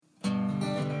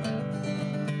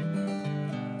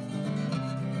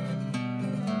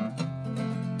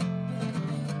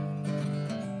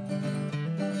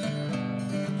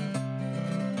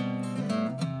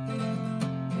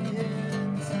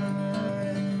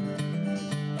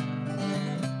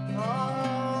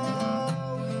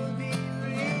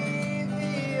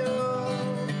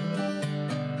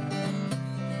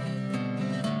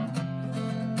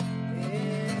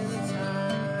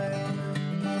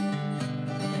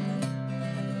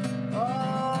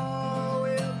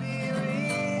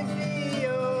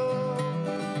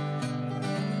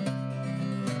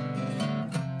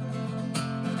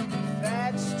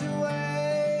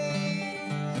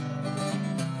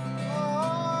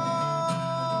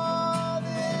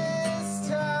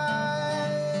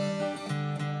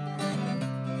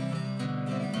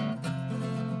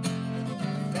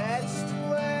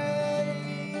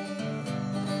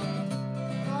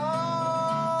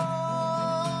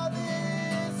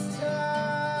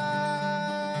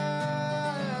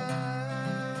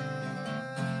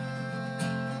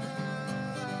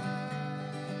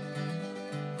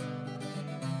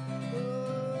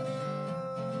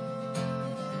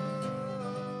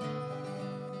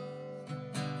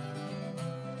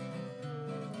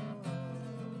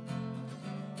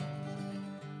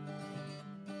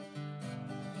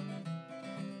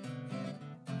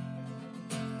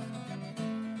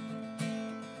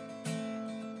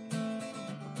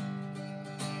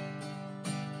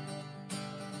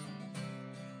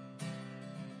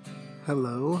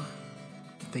Hello.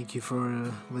 Thank you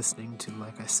for listening to,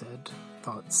 like I said,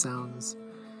 Thoughts, Sounds,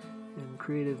 and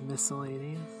Creative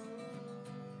Miscellany.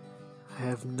 I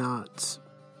have not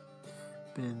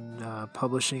been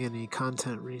publishing any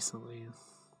content recently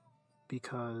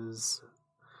because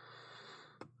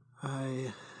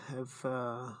I have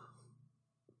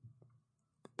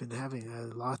been having a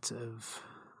lot of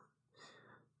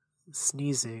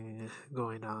sneezing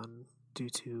going on due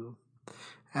to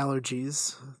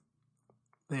allergies.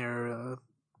 They're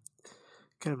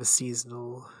kind of a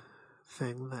seasonal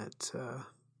thing that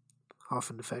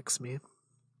often affects me,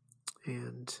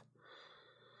 and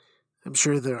I'm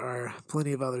sure there are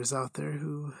plenty of others out there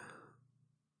who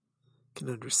can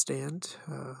understand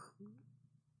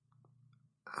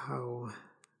how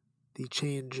the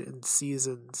change in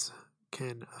seasons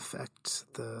can affect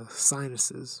the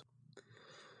sinuses.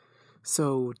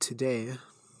 So today,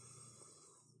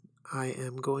 I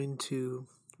am going to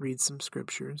read some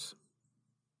scriptures,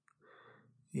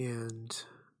 and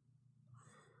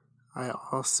I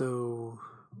also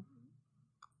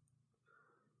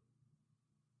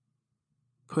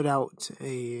put out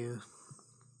a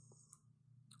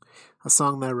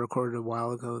song that I recorded a while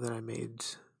ago that I made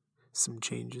some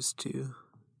changes to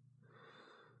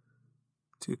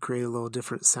create a little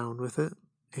different sound with it,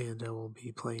 and I will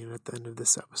be playing it at the end of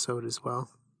this episode as well.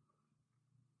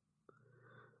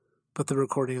 But the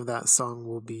recording of that song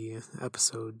will be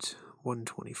episode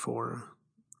 124.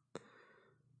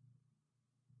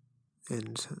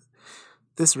 And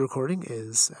this recording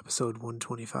is episode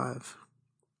 125.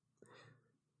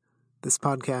 This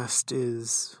podcast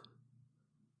is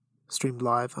streamed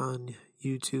live on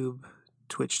YouTube,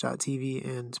 Twitch.tv,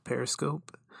 and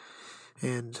Periscope,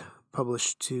 and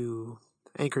published to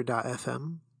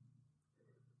Anchor.fm,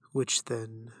 which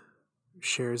then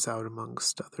shares out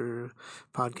amongst other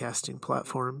podcasting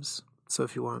platforms. So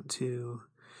if you want to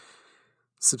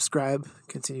subscribe,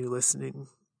 continue listening,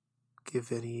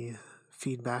 give any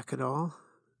feedback at all,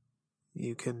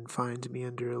 you can find me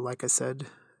under, like I said,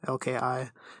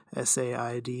 LKISAID,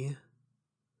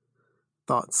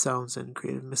 Thoughts, Sounds, and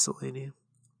Creative Miscellany.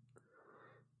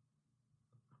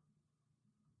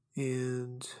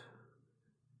 And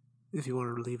if you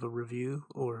want to leave a review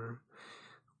or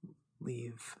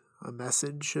leave a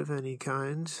message of any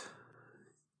kind,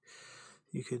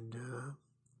 you can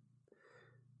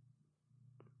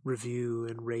review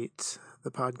and rate the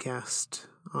podcast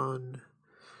on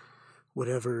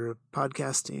whatever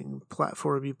podcasting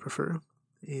platform you prefer.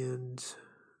 And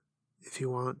if you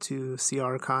want to see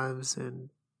archives and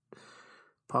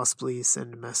possibly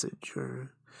send a message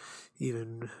or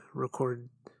even record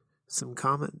some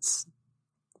comments,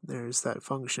 there's that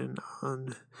function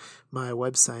on my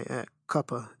website at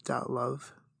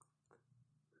cuppa.love,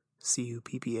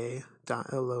 CUPPA.LOVE.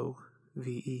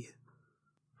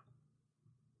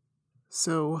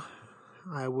 So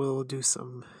I will do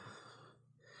some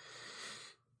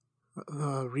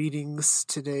readings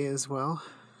today as well.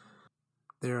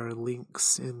 There are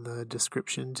links in the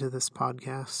description to this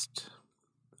podcast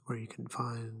where you can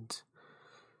find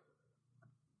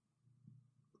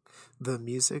the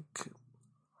music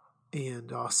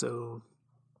and also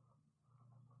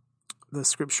the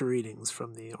scripture readings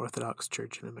from the Orthodox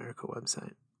Church in America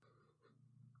website.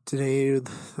 Today,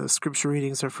 the scripture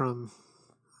readings are from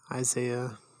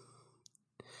Isaiah,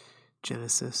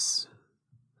 Genesis,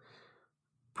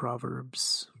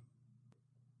 Proverbs.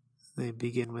 They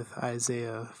begin with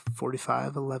Isaiah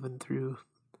 45:11 through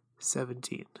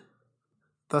 17.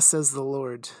 Thus says the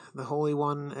Lord, the Holy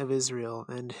One of Israel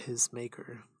and his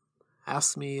Maker.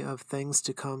 Ask me of things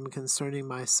to come concerning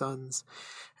my sons,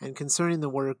 and concerning the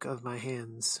work of my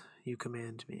hands you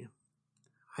command me.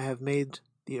 I have made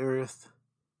the earth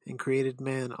and created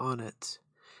man on it.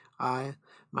 My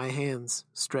hands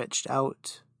stretched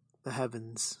out the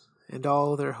heavens, and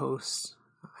all their hosts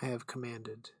I have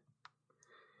commanded.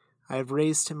 I have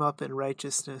raised him up in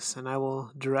righteousness, and I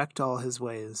will direct all his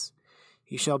ways.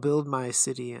 He shall build my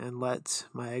city, and let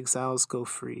my exiles go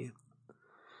free.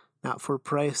 Not for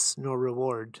price nor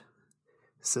reward,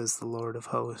 says the Lord of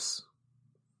hosts.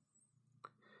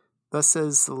 Thus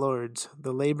says the Lord,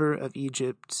 the labor of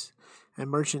Egypt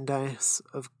and merchandise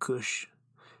of Cush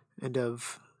and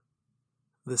of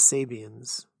the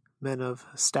Sabians, men of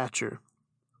stature,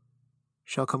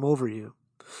 shall come over you,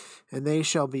 and they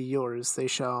shall be yours. They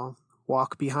shall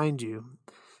walk behind you.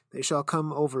 They shall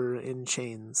come over in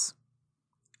chains,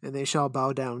 and they shall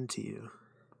bow down to you.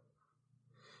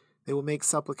 They will make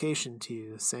supplication to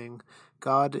you, saying,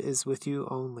 God is with you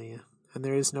only, and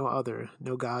there is no other,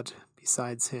 no God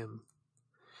besides him.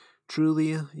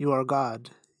 Truly you are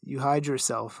God. You hide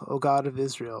yourself, O God of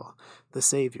Israel, the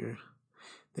Savior.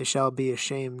 They shall be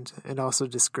ashamed and also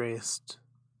disgraced.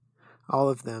 All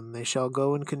of them, they shall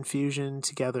go in confusion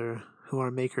together who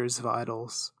are makers of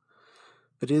idols.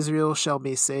 But Israel shall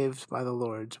be saved by the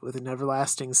Lord with an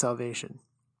everlasting salvation.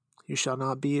 You shall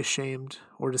not be ashamed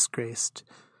or disgraced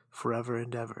forever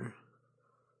and ever.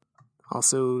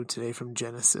 Also today from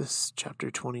Genesis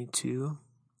chapter 22,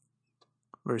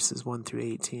 verses 1 through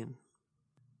 18.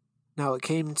 Now it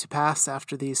came to pass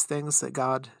after these things that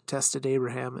God tested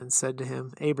Abraham and said to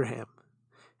him, Abraham.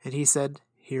 And he said,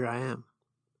 Here I am.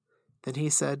 Then he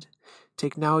said,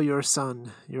 Take now your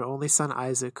son, your only son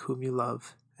Isaac, whom you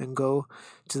love, and go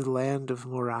to the land of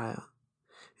Moriah,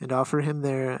 and offer him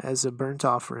there as a burnt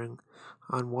offering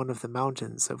on one of the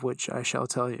mountains of which I shall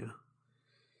tell you.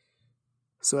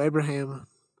 So Abraham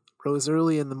rose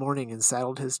early in the morning and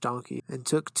saddled his donkey, and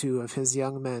took 2 of his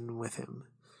young men with him,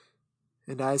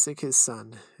 and Isaac his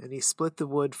son, and he split the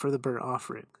wood for the burnt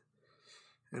offering,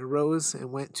 and arose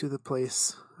and went to the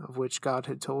place of which God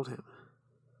had told him.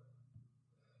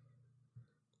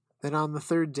 Then on the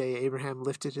 3rd day Abraham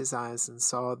lifted his eyes and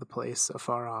saw the place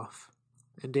afar off.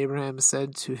 And Abraham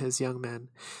said to his young men,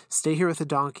 Stay here with the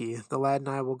donkey, the lad and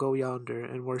I will go yonder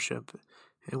and worship,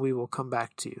 and we will come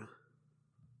back to you.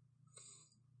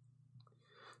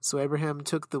 So Abraham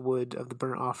took the wood of the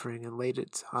burnt offering and laid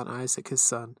it on Isaac his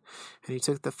son, and he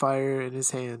took the fire in his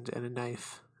hand and a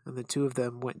knife, and the 2 of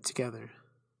them went together.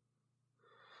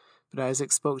 But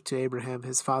Isaac spoke to Abraham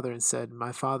his father and said,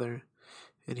 My father.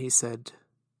 And he said,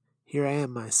 Here I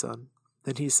am, my son.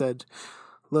 Then he said,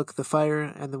 Look, the fire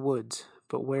and the wood,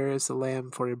 but where is the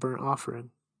lamb for a burnt offering?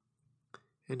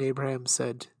 And Abraham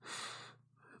said,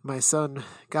 My son,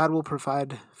 God will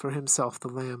provide for himself the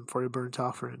lamb for a burnt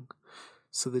offering.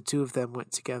 So the 2 of them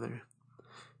went together.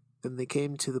 Then they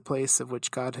came to the place of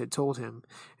which God had told him,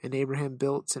 and Abraham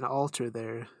built an altar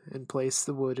there, and placed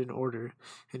the wood in order,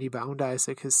 and he bound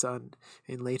Isaac his son,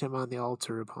 and laid him on the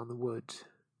altar upon the wood.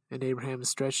 And Abraham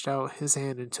stretched out his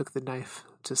hand and took the knife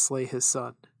to slay his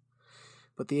son.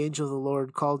 But the angel of the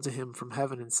Lord called to him from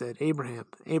heaven and said, Abraham,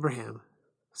 Abraham.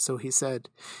 So he said,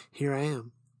 Here I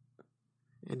am.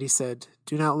 And he said,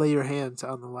 Do not lay your hand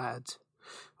on the lad,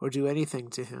 or do anything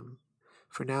to him.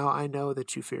 For now I know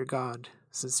that you fear God,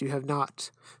 since you have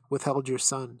not withheld your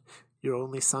son, your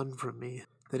only son, from me.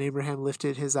 Then Abraham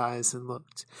lifted his eyes and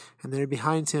looked, and there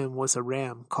behind him was a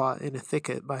ram caught in a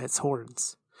thicket by its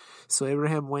horns. So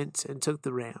Abraham went and took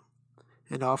the ram,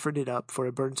 and offered it up for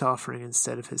a burnt offering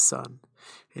instead of his son.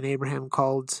 And Abraham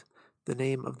called the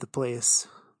name of the place,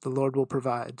 The Lord will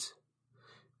provide.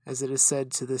 As it is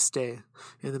said to this day,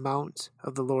 In the mount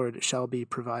of the Lord it shall be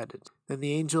provided. Then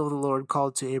the angel of the Lord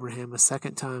called to Abraham a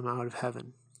second time out of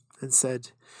heaven, and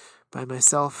said, By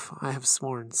myself I have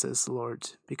sworn, says the Lord,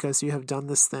 because you have done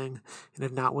this thing, and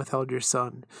have not withheld your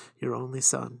son, your only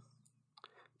son.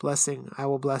 Blessing I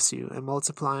will bless you, and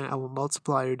multiplying I will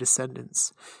multiply your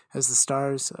descendants, as the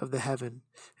stars of the heaven,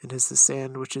 and as the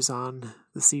sand which is on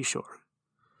the seashore.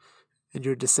 And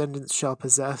your descendants shall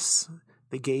possess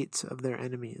the gate of their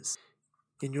enemies.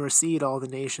 In your seed all the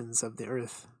nations of the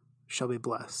earth shall be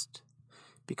blessed,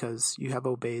 because you have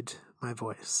obeyed my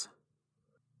voice.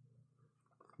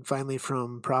 And finally,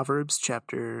 from Proverbs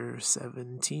chapter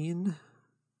 17,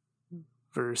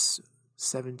 verse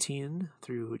 17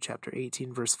 through chapter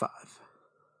 18, verse 5.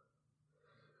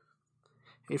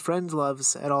 A friend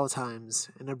loves at all times,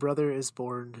 and a brother is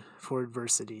born for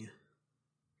adversity.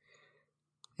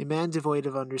 A man devoid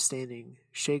of understanding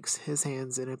shakes his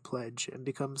hands in a pledge and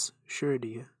becomes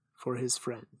surety for his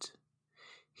friend.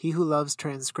 He who loves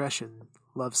transgression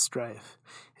loves strife,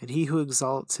 and he who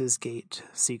exalts his gate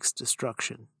seeks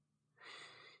destruction.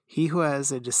 He who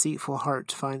has a deceitful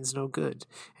heart finds no good,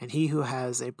 and he who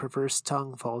has a perverse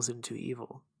tongue falls into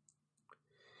evil.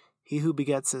 He who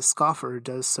begets a scoffer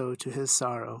does so to his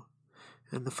sorrow,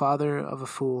 and the father of a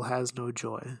fool has no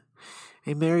joy.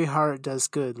 A merry heart does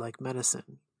good like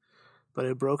medicine, but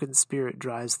a broken spirit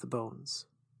dries the bones.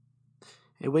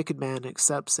 A wicked man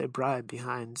accepts a bribe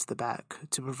behind the back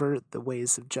to pervert the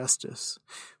ways of justice.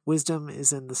 Wisdom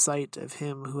is in the sight of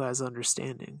him who has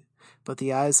understanding, but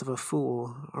the eyes of a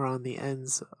fool are on the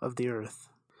ends of the earth.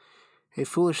 A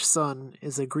foolish son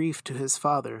is a grief to his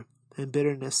father, and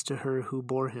bitterness to her who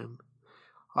bore him.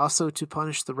 Also to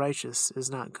punish the righteous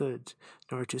is not good,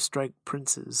 nor to strike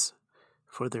princes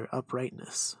for their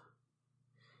uprightness.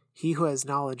 He who has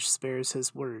knowledge spares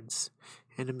his words,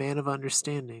 and a man of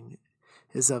understanding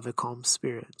is of a calm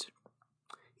spirit.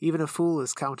 Even a fool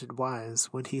is counted wise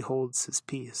when he holds his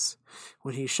peace.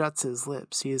 When he shuts his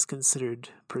lips, he is considered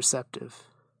perceptive.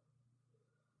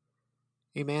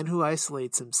 A man who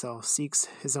isolates himself seeks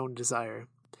his own desire.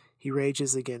 He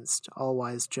rages against all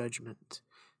wise judgment.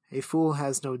 A fool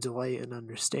has no delight in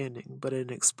understanding, but in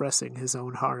expressing his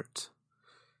own heart.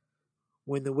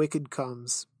 When the wicked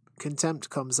comes, contempt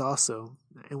comes also,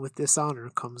 and with dishonor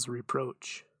comes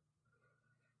reproach.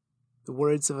 The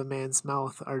words of a man's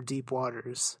mouth are deep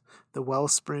waters. The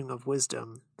wellspring of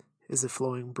wisdom is a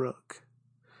flowing brook.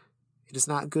 It is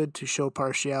not good to show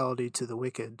partiality to the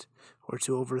wicked, or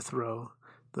to overthrow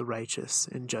the righteous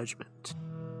in judgment.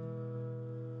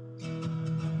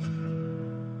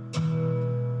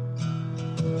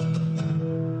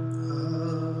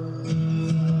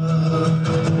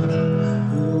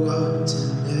 Who art in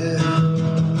heaven,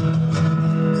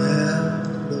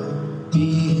 hallowed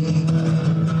be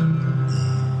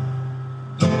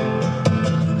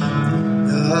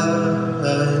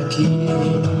thy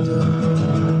kingdom,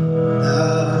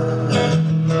 thy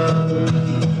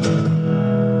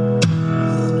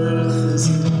on earth as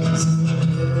it is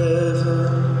in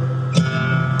heaven.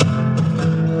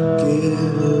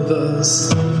 Give us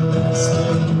this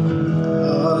day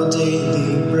our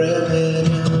daily bread,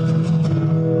 and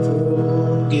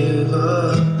forgive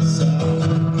us our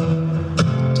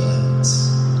debts,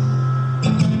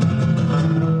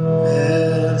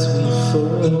 as we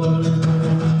forgive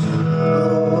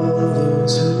all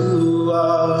those who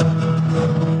are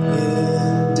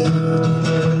indebted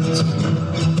to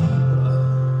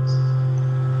us.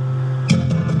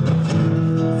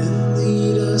 And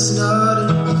lead us not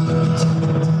into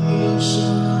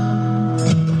temptation,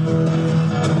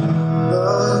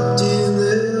 but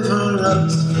deliver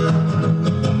us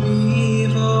from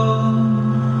evil.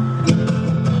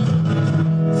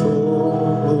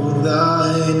 For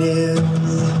thine is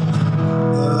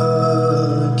the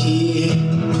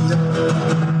kingdom,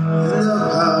 and the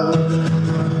power, and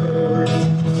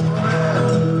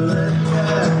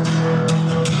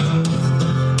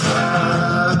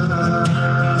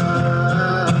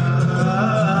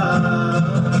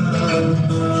the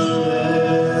glory, forever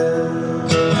and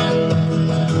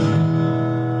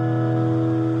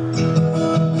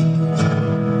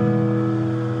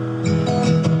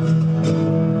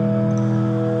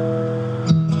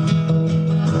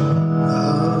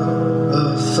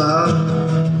Our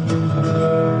Father,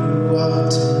 who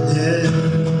art in heaven,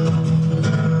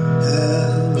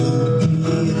 hallowed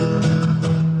be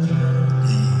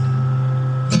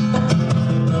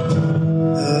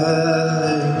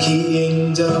thy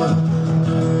kingdom,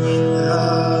 thy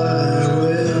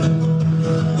will,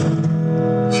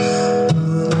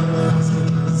 as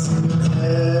in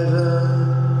heaven.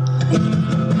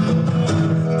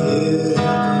 Give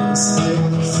us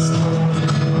this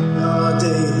our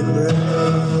daily bread,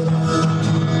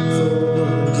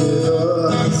 forgive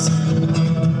us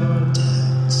our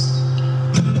debts,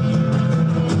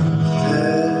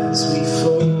 as we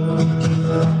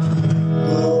forgive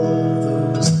all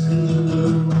those who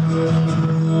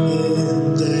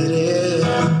indebted to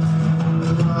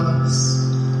us.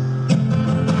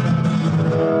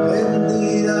 And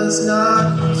lead us not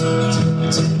into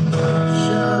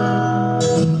temptation,